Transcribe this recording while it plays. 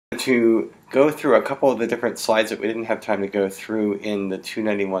to go through a couple of the different slides that we didn't have time to go through in the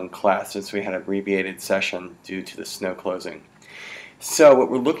 291 class since we had an abbreviated session due to the snow closing. So what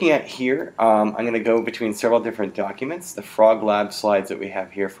we're looking at here, I'm going to go between several different documents, the Frog Lab slides that we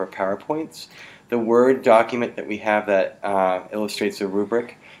have here for PowerPoints, the Word document that we have that illustrates a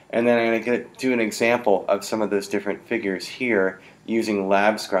rubric, and then I'm going to do an example of some of those different figures here using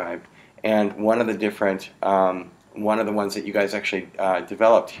LabScribe, and one of the different one of the ones that you guys actually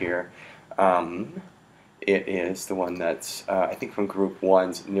developed here, it is the one that's, I think, from Group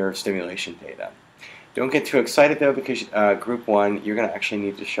 1's nerve stimulation data. Don't get too excited, though, because Group 1, you're going to actually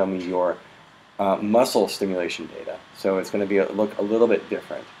need to show me your muscle stimulation data. So it's going to look a little bit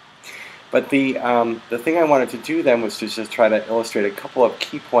different. But the thing I wanted to do then was to just try to illustrate a couple of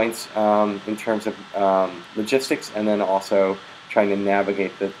key points in terms of logistics, and then also trying to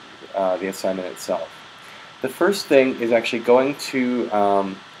navigate the assignment itself. The first thing is actually going to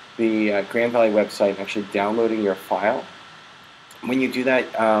the Grand Valley website and actually downloading your file. When you do that,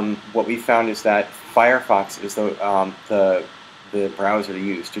 what we found is that Firefox is the browser to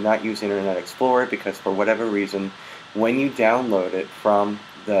use. Do not use Internet Explorer, because for whatever reason, when you download it from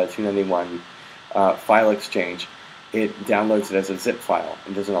the 291 file exchange, it downloads it as a zip file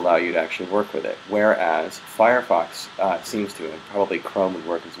and doesn't allow you to actually work with it, whereas Firefox seems to, and probably Chrome would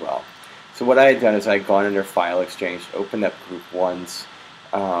work as well. So what I had done is I had gone under File Exchange, opened up Group 1's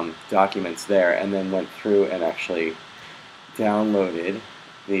documents there, and then went through and actually downloaded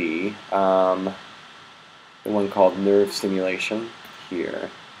the one called Nerve Stimulation here,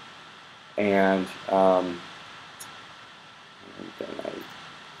 and then I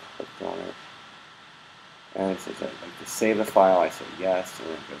clicked on it, and it says I'd like to save the file. I said yes, and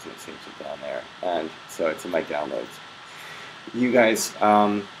then it goes and saves it down there, and so it's in my downloads. You guys,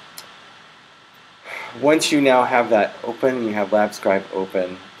 once you now have that open, and you have LabScribe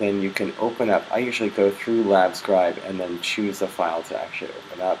open, then you can open up. I usually go through LabScribe and then choose the file to actually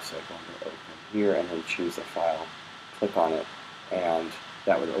open up. So I go to open here and then choose the file, click on it, and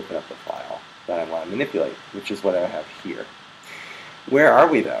that would open up the file that I want to manipulate, which is what I have here. Where are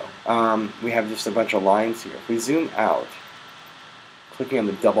we, though? We have just a bunch of lines here. If we zoom out, clicking on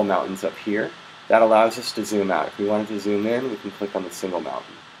the double mountains up here, that allows us to zoom out. If we wanted to zoom in, we can click on the single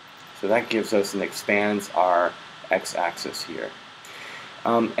mountain. So that gives us and expands our x-axis here.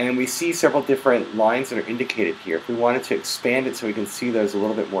 And we see several different lines that are indicated here. If we wanted to expand it so we can see those a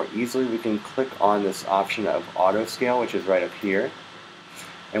little bit more easily, we can click on this option of auto scale, which is right up here.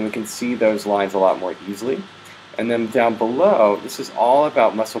 And we can see those lines a lot more easily. And then down below, this is all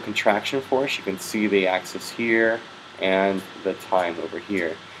about muscle contraction for us. You can see the axis here and the time over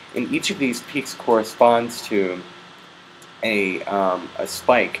here. And each of these peaks corresponds to a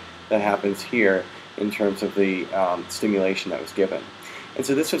spike that happens here in terms of the stimulation that was given. And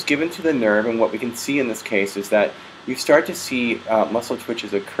so this was given to the nerve, and what we can see in this case is that you start to see muscle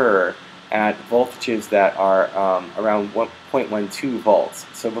twitches occur at voltages that are around 1.12 volts.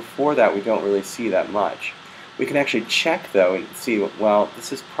 So before that, we don't really see that much. We can actually check, though, and see, well,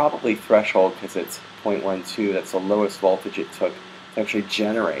 this is probably threshold because it's 0.12. That's the lowest voltage it took to actually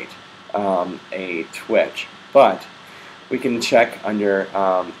generate a twitch. But we can check under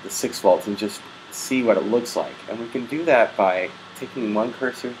the 6 volts and just see what it looks like. And we can do that by taking one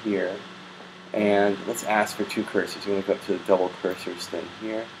cursor here, and let's ask for 2 cursors. We're going to go up to the double cursors thing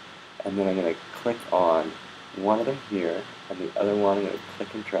here, and then I'm going to click on one of them here, and the other one I'm going to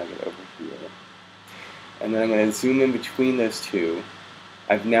click and drag it over here. And then I'm going to zoom in between those two.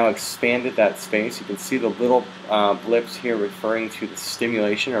 I've now expanded that space. You can see the little blips here referring to the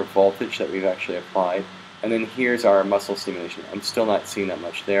stimulation or voltage that we've actually applied. And then here's our muscle stimulation. I'm still not seeing that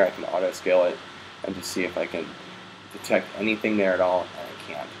much there. I can auto scale it and just see if I can detect anything there at all, and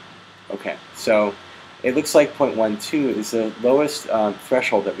I can't. Okay, so it looks like 0.12 is the lowest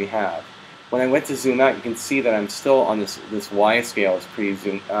threshold that we have. When I went to zoom out, you can see that I'm still on this Y scale is pretty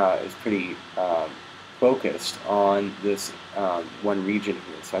focused on this one region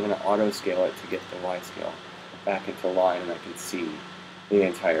here. So I'm going to auto scale it to get the Y scale back into line, and I can see the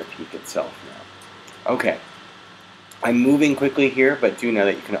entire peak itself now. Okay, I'm moving quickly here, but do know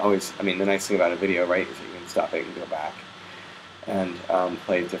that you can always, I mean, the nice thing about a video, right, is that you can stop it and go back and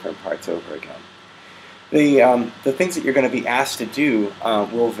play different parts over again. The things that you're going to be asked to do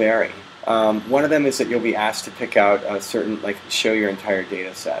will vary. One of them is that you'll be asked to pick out a certain, like, show your entire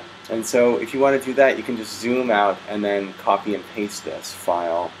data set. And so if you want to do that, you can just zoom out and then copy and paste this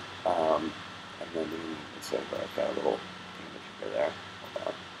file. And then so I've got a little image there.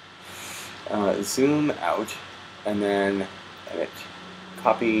 Zoom out, and then edit,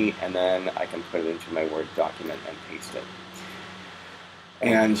 copy, and then I can put it into my Word document and paste it.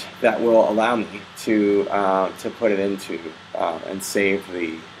 and that will allow me to put it into and save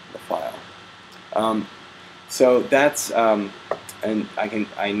the file. So that's and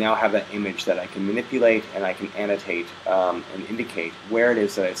I now have that image that I can manipulate, and I can annotate and indicate where it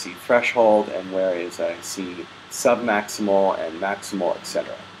is that I see threshold and where it is that I see submaximal and maximal,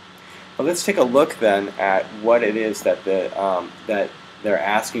 etc. But let's take a look then at what it is that that they're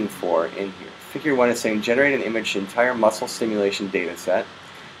asking for in here. Figure 1 is saying generate an image entire muscle stimulation data set.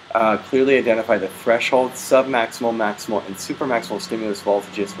 Clearly identify the threshold, submaximal, maximal, and supermaximal stimulus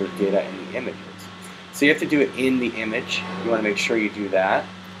voltages for the data in the images. So you have to do it in the image. You want to make sure you do that.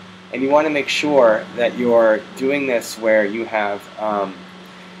 And you want to make sure that you're doing this where you have,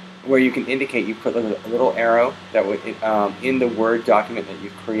 where you can indicate, you put a little arrow that would, in the Word document that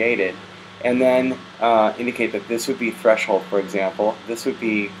you've created, and then indicate that this would be threshold, for example. This would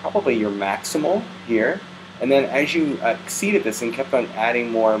be probably your maximal here. And then as you exceeded this and kept on adding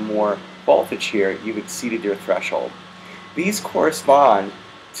more and more voltage here, you've exceeded your threshold. These correspond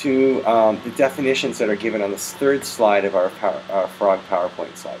to the definitions that are given on this third slide of our Frog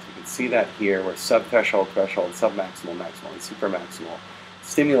PowerPoint slides. You can see that here where subthreshold, threshold, submaximal, maximal, and supermaximal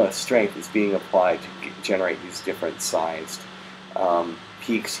stimulus strength is being applied to generate these different sized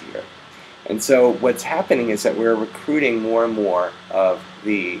peaks here. And so what's happening is that we're recruiting more and more of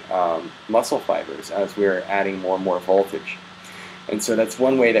the muscle fibers as we're adding more and more voltage. And so that's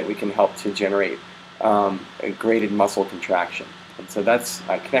one way that we can help to generate a graded muscle contraction. And so that's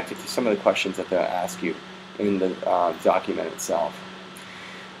connected to some of the questions that they'll ask you in the document itself.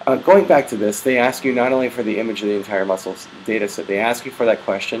 Going back to this, they ask you not only for the image of the entire muscle data set, they ask you for that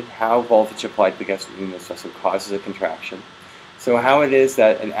question, how voltage applied to the gastrocnemius muscle causes a contraction. So how it is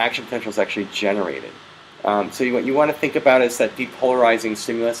that an action potential is actually generated. So what you want to think about is that depolarizing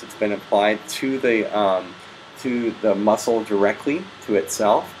stimulus that's been applied to the muscle directly to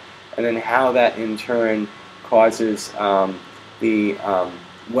itself, and then how that in turn causes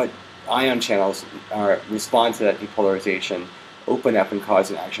what ion channels respond to that depolarization, open up and cause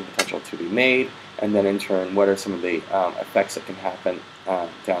an action potential to be made, and then in turn what are some of the effects that can happen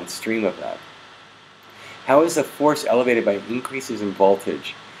downstream of that. How is the force elevated by increases in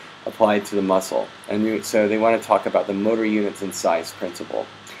voltage applied to the muscle? And so they want to talk about the motor units and size principle.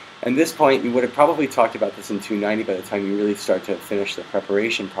 At this point, you would have probably talked about this in 290 by the time you really start to finish the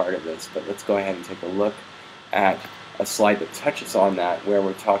preparation part of this, but let's go ahead and take a look at a slide that touches on that, where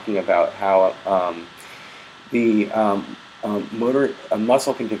we're talking about how a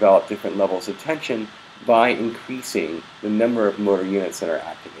muscle can develop different levels of tension by increasing the number of motor units that are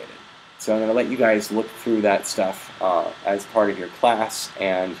activated. So I'm going to let you guys look through that stuff as part of your class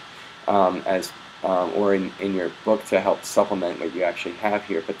and or in your book to help supplement what you actually have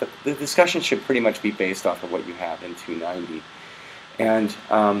here. But the discussion should pretty much be based off of what you have in 290. And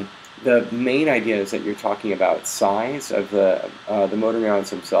the main idea is that you're talking about size of the motor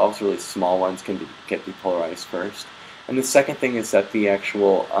neurons themselves. Really small ones can get depolarized first. And the second thing is that the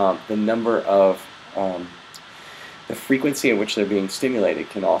actual the number of the frequency at which they're being stimulated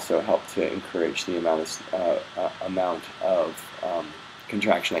can also help to encourage the amount of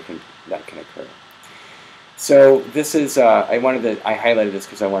contraction that can occur. So this is I highlighted this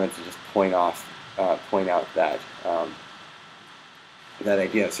because I wanted to just point out that that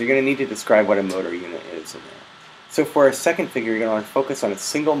idea. So you're going to need to describe what a motor unit is in there. So for a second figure, you're going to want to focus on a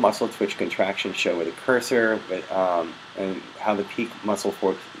single muscle twitch contraction show with a cursor and how the peak muscle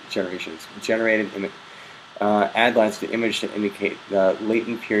force generation is generated. Add lines to the image to indicate the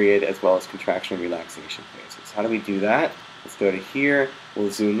latent period as well as contraction and relaxation phases. How do we do that? Let's go to here.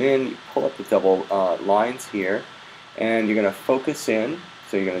 We'll zoom in. You pull up the double lines here, and you're going to focus in.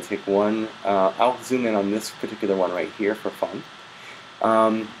 So you're going to take one. I'll zoom in on this particular one right here for fun.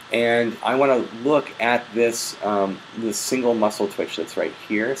 And I want to look at this this single muscle twitch that's right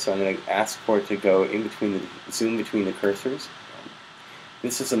here. So I'm going to ask for it to go in between zoom between the cursors.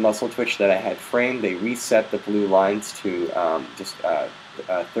 This is a muscle twitch that I had framed. They reset the blue lines to just a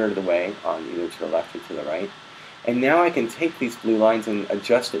third of the way on either to the left or to the right. And now I can take these blue lines and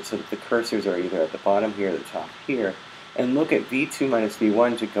adjust it so that the cursors are either at the bottom here or the top here, and look at V2 minus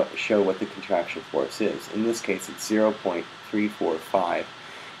V1 to show what the contraction force is. In this case, it's 0.345.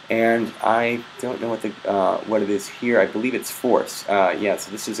 And I don't know what it is here. I believe it's force. Yeah,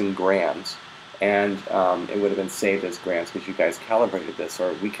 so this is in grams. And it would have been saved as grams because you guys calibrated this,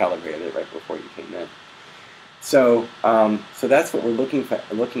 or we calibrated it right before you came in. So, so that's what we're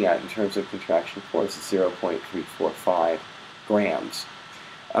looking at in terms of contraction force, 0.345 grams.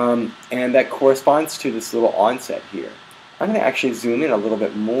 And that corresponds to this little onset here. I'm going to actually zoom in a little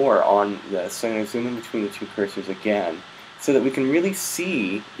bit more on this. So I'm going to zoom in between the two cursors again so that we can really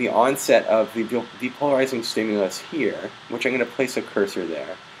see the onset of the depolarizing stimulus here, which I'm going to place a cursor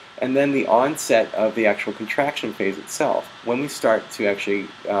there, and then the onset of the actual contraction phase itself, when we start to actually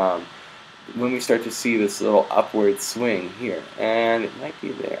when we start to see this little upward swing here. And it might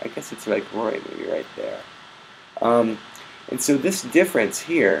be there. I guess it's like maybe right there. And so this difference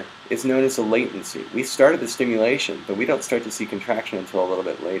here is known as the latency. We started the stimulation, but we don't start to see contraction until a little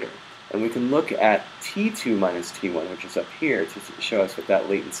bit later. And we can look at T2 minus T1, which is up here, to show us what that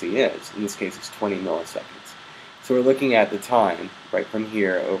latency is. In this case, it's 20 milliseconds. So we're looking at the time right from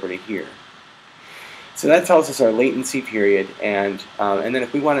here over to here. So that tells us our latency period, and then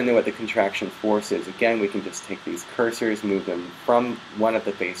if we want to know what the contraction force is, again, we can just take these cursors, move them from one at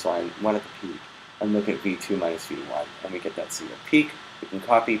the baseline, one at the peak, and look at V2 minus V1, and we get that single peak. We can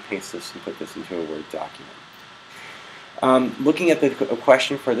copy, paste this, and put this into a Word document. Looking at the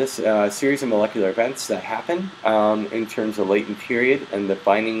question for this series of molecular events that happen in terms of latent period and the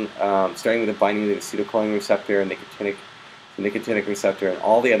binding, starting with the binding of the acetylcholine receptor and the nicotinic receptor and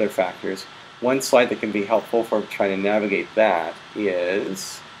all the other factors, one slide that can be helpful for trying to navigate that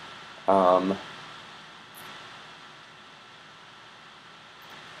is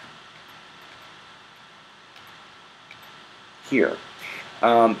here.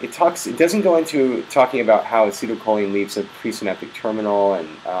 It doesn't go into talking about how acetylcholine leaves a presynaptic terminal and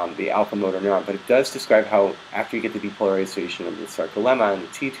the alpha motor neuron, but it does describe how after you get the depolarization of the sarcolemma and the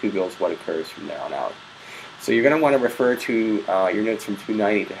T tubules, what occurs from there on out. So you're going to want to refer to your notes from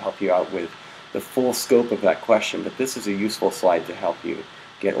 290 to help you out with the full scope of that question, but this is a useful slide to help you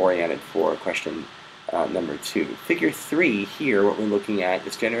get oriented for question number 2. Figure 3 here, what we're looking at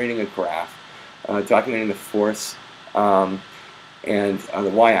is generating a graph documenting the force and on the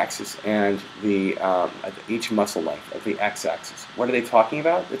y-axis and the each muscle length of the x-axis. What are they talking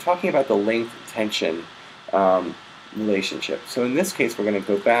about? They're talking about the length-tension relationship. So in this case, we're going to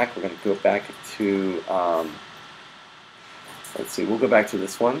go back. We're going to go back to let's see. We'll go back to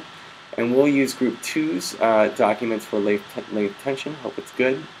this one, and we'll use Group 2's documents for length tension. Hope it's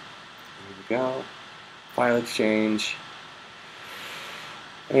good. Here we go. File exchange,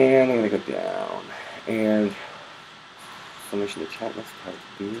 and I'm going to go down and. Information to chat, that's part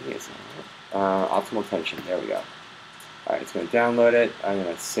B, is that optimal tension, there we go. Alright, it's going to download it. I'm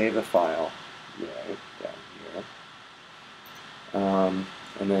going to save the file right down here.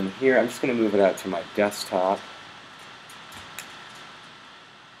 And then here, I'm just going to move it out to my desktop.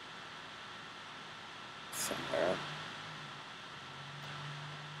 Somewhere.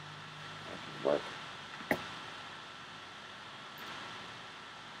 That can work.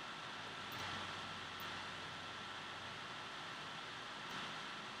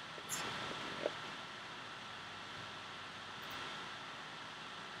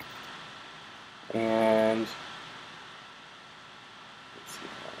 And let's see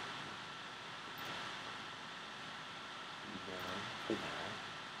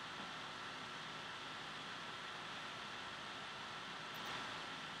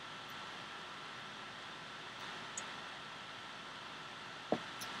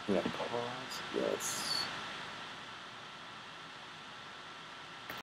I'm going to pause this.